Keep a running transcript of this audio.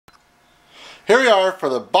Here we are for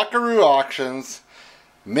the Buckaru Auctions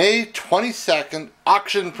May 22nd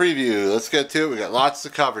auction preview. Let's get to it. We got lots to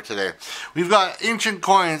cover today. We've got ancient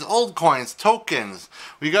coins, old coins, tokens.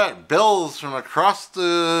 We got bills from across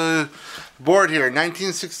the board here.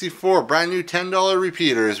 1964, brand new $10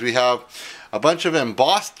 repeaters. We have a bunch of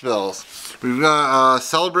embossed bills. We've got a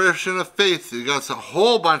celebration of faith. We got a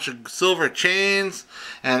whole bunch of silver chains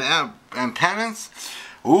and pennants.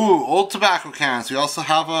 Ooh, old tobacco cans. We also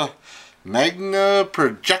have a Magna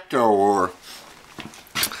projector.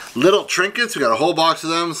 Little trinkets, we got a whole box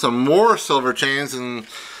of them, some more silver chains, and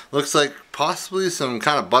looks like possibly some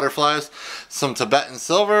kind of butterflies, some Tibetan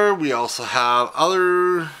silver. We also have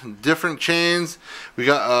other different chains. We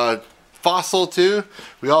got a fossil too.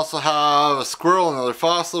 We also have a squirrel, another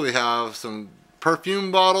fossil. We have some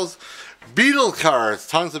perfume bottles. Beatles cards,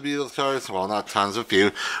 tons of Beatles cards, well not tons, a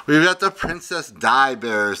few. We've got the Princess Die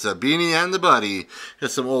Bears, the Beanie and the Buddy.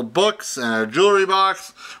 Got some old books and a jewelry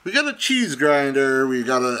box. We got a cheese grinder, we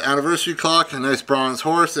got an anniversary clock, a nice bronze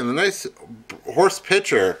horse, and a nice horse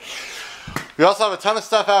pitcher. We also have a ton of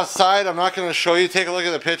stuff outside. I'm not going to show you, take a look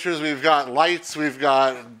at the pictures. We've got lights, we've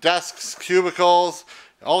got desks, cubicles,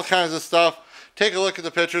 all kinds of stuff. Take a look at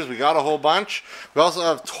the pictures. We got a whole bunch. We also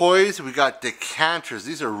have toys. We got decanters.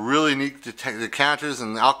 These are really neat decanters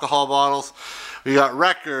and alcohol bottles. We got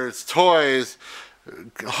records, toys,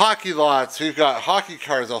 hockey lots. We've got hockey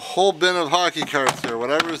cards, a whole bin of hockey cards here,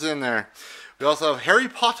 whatever's in there. We also have Harry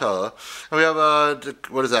Potter. And we have a,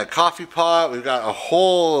 what is that, coffee pot. We've got a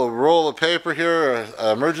whole roll of paper here,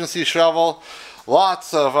 an emergency shovel.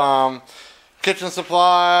 Lots of kitchen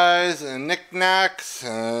supplies and knickknacks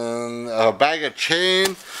and a bag of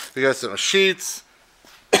chain. We got some sheets,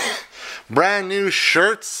 brand new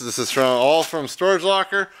shirts. This is all from Storage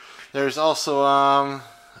Locker. There's also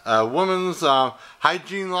a woman's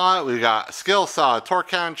hygiene lot. We got skill saw, torque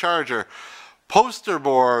can charger, poster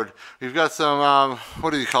board. We've got some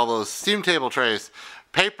what do you call those, steam table trays,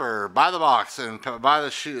 paper by the box and by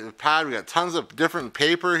the sheet pad. We got tons of different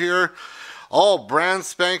paper here. All brand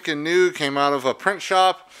spanking new, came out of a print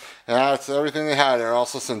shop, and that's everything they had. There are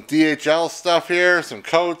also some DHL stuff here, some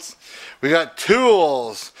coats. We got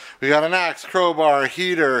tools. We got an axe, crowbar,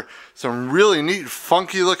 heater, some really neat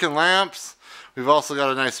funky looking lamps. We've also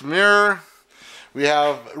got a nice mirror. We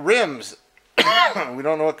have rims. We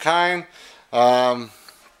don't know what kind.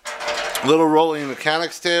 Little rolling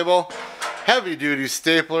mechanics table. Heavy duty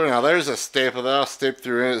stapler. Now there's a staple that'll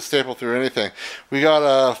staple through anything. We got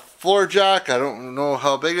a floor jack. I don't know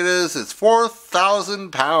how big it is. It's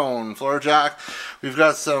 4,000 pound floor jack. We've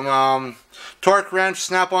got some torque wrench,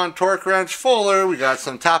 snap-on torque wrench, fuller. We got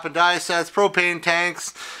some tap and die sets, propane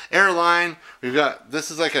tanks, airline. We've got, this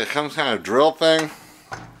is like some kind of drill thing.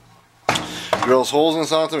 Drills holes in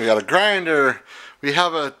something. We got a grinder. We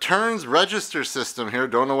have a turns register system here.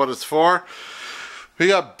 Don't know what it's for. We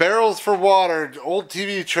got barrels for water, old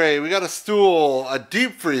TV tray, we got a stool, a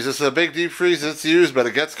deep freeze. This is a big deep freeze, it's used but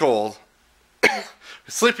it gets cold.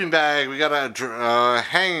 Sleeping bag, we got a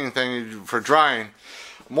hanging thing for drying.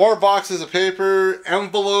 More boxes of paper,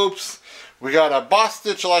 envelopes. We got a Boss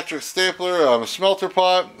Stitch electric stapler, a smelter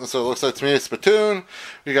pot, that's what it looks like to me, a spittoon.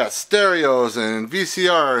 We got stereos and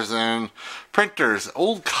VCRs and printers,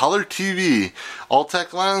 old color TV,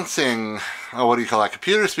 Altec Lansing, what do you call that,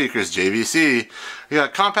 computer speakers, JVC. We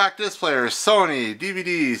got compact disc players, Sony,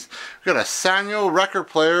 DVDs. We got a Sanyo record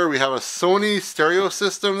player. We have a Sony stereo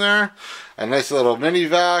system there, a nice little mini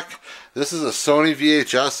vac. This is a Sony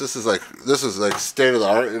VHS. This is like state of the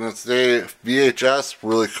art in its day. VHS,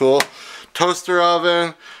 really cool. Toaster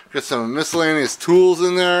oven. Got some miscellaneous tools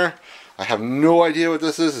in there. I have no idea what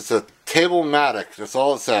this is. It's a table-matic. That's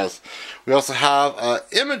all it says. We also have an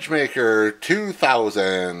Image Maker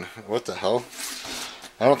 2000. What the hell?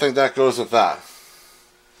 I don't think that goes with that.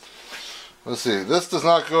 Let's see. This does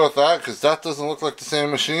not go with that because that doesn't look like the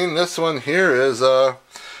same machine. This one here is a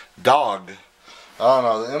dog. I don't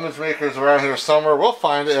know. The Image Maker's around here somewhere. We'll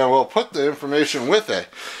find it and we'll put the information with it.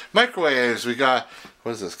 Microwaves. We got,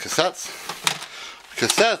 what is this? Cassettes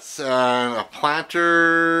and a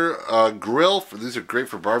planter, grill. These are great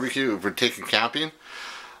for barbecue, for taking camping.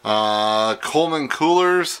 Coleman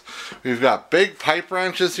coolers. We've got big pipe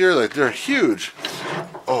wrenches here. Like, they're huge.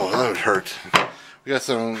 Oh, that would hurt. We got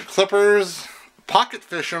some clippers, pocket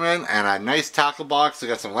fisherman, and a nice tackle box. We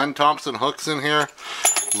got some Len Thompson hooks in here.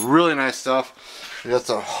 Really nice stuff. We got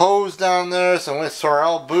some hose down there, some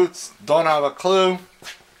Sorel boots. Don't have a clue.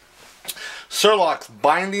 Surlocks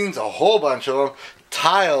bindings, a whole bunch of them.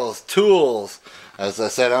 Tiles, tools, as I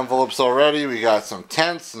said, envelopes already. We got some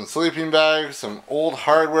tents and sleeping bags, some old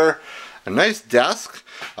hardware, a nice desk,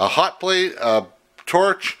 a hot plate, a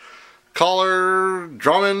torch, collar,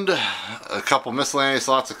 Drummond, a couple miscellaneous,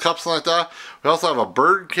 lots of cups like that. We also have a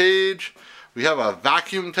bird cage. We have a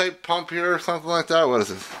vacuum type pump here or something like that. What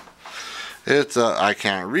is it? It's I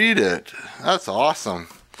can't read it. That's awesome.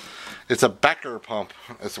 It's a Buckaru pump.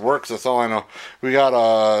 It works, that's all I know. We got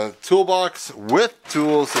a toolbox with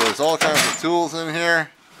tools, so there's all kinds of tools in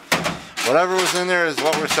here. Whatever was in there is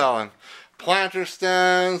what we're selling. Planter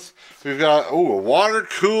stands. We've got, ooh, a water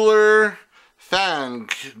cooler, fan,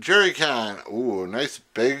 jerry can. Ooh, nice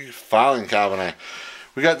big filing cabinet.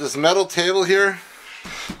 We got this metal table here.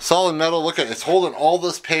 Solid metal, look at it, it's holding all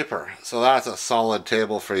this paper, so that's a solid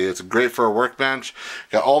table for you. It's great for a workbench.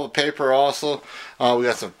 Got all the paper also. We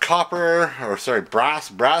got some copper, or sorry,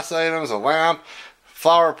 brass items, a lamp,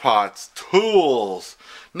 flower pots, tools,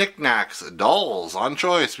 knickknacks, dolls on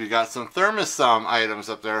choice. We got some thermos items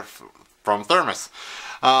up there from Thermos.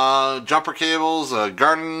 Jumper cables, a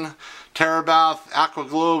garden, TerraBath, aqua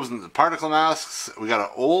globes, and particle masks. We got an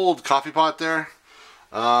old coffee pot there.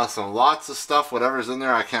 Some lots of stuff, whatever's in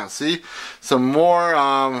there I can't see. Some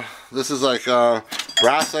more, this is like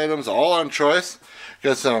brass items, all on choice.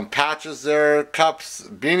 Got some patches there, cups,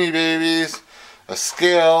 Beanie Babies, a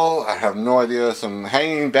scale, I have no idea, some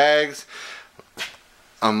hanging bags,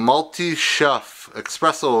 a multi-shelf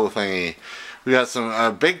espresso thingy. We got some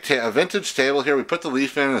a vintage table here. We put the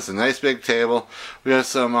leaf in. It's a nice big table. We got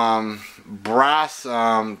some brass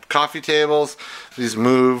coffee tables. These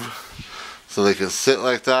move so they can sit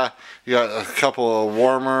like that. You got a couple of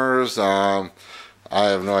warmers. I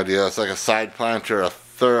have no idea. It's like a side planter,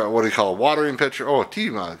 what do you call it? Watering pitcher. Oh, a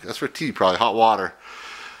tea mug. That's for tea, probably hot water.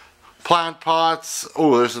 Plant pots.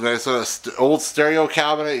 Oh, there's a nice old stereo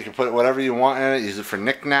cabinet. You can put whatever you want in it. Use it for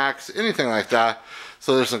knickknacks, anything like that.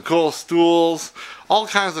 So there's some cool stools, all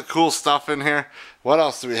kinds of cool stuff in here. What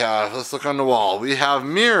else do we have? Let's look on the wall. We have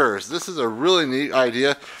mirrors. This is a really neat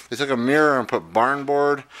idea. They took a mirror and put barn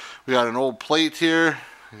board. We got an old plate here.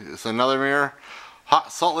 It's another mirror.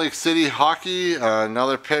 Salt Lake City hockey,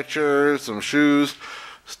 another picture, some shoes.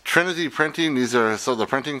 Trinity Printing, these are the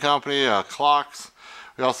printing company, clocks.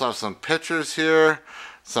 We also have some pictures here.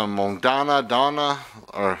 Some Donna,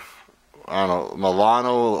 or I don't know,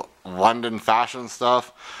 Milano, London fashion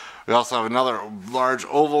stuff. We also have another large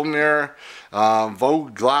oval mirror,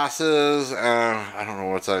 Vogue glasses, and I don't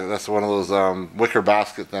know what's that. That's one of those wicker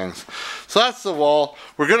basket things. So that's the wall.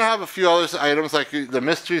 We're gonna have a few other items like the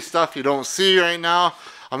mystery stuff you don't see right now.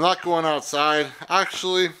 I'm not going outside.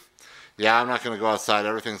 Actually, yeah, I'm not gonna go outside.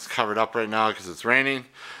 Everything's covered up right now because it's raining.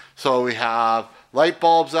 So we have light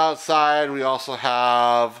bulbs outside. We also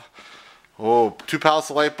have 2 pallets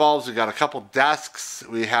of light bulbs. We got a couple desks.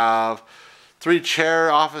 We have 3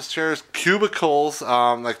 office chairs, cubicles,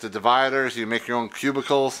 like the dividers. You make your own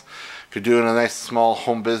cubicles if you're doing a nice small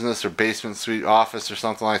home business or basement suite office or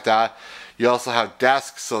something like that. You also have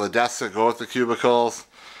desks, so the desks that go with the cubicles.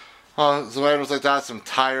 Some items like that, some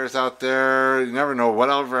tires out there. You never know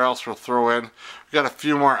whatever else we'll throw in. We got a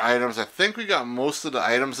few more items. I think we got most of the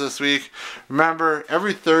items this week. Remember,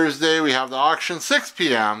 every Thursday we have the auction 6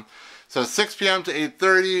 p.m. So 6 p.m. to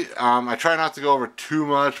 8:30. I try not to go over too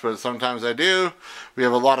much, but sometimes I do. We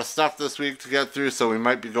have a lot of stuff this week to get through, so we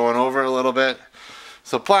might be going over a little bit.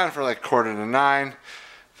 So plan for like 8:45.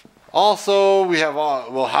 Also,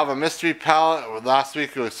 we'll have a mystery pallet. Last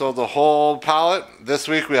week we sold the whole pallet. This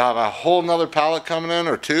week we have a whole nother pallet coming in,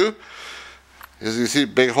 or 2. As you see,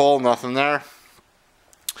 big hole, nothing there.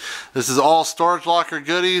 This is all storage locker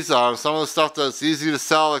goodies. Some of the stuff that's easy to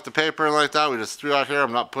sell, like the paper and like that, we just threw out here.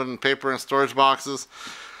 I'm not putting paper in storage boxes.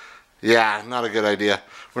 Yeah, not a good idea.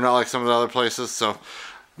 We're not like some of the other places. So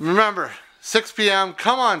remember, 6 p.m.,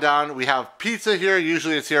 come on down. We have pizza here.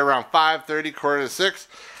 Usually it's here around 5:30, 5:45.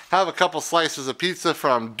 Have a couple slices of pizza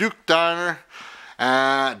from Duke's Diner,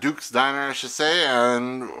 I should say,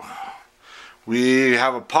 and we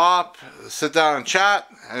have a pop, sit down and chat.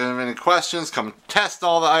 If you have any questions, come test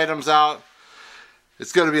all the items out.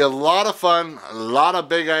 It's going to be a lot of fun, a lot of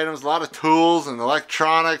big items, a lot of tools and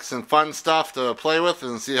electronics and fun stuff to play with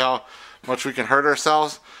and see how much we can hurt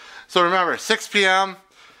ourselves. So remember, 6 p.m.,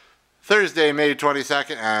 Thursday, May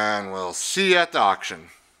 22nd, and we'll see you at the auction.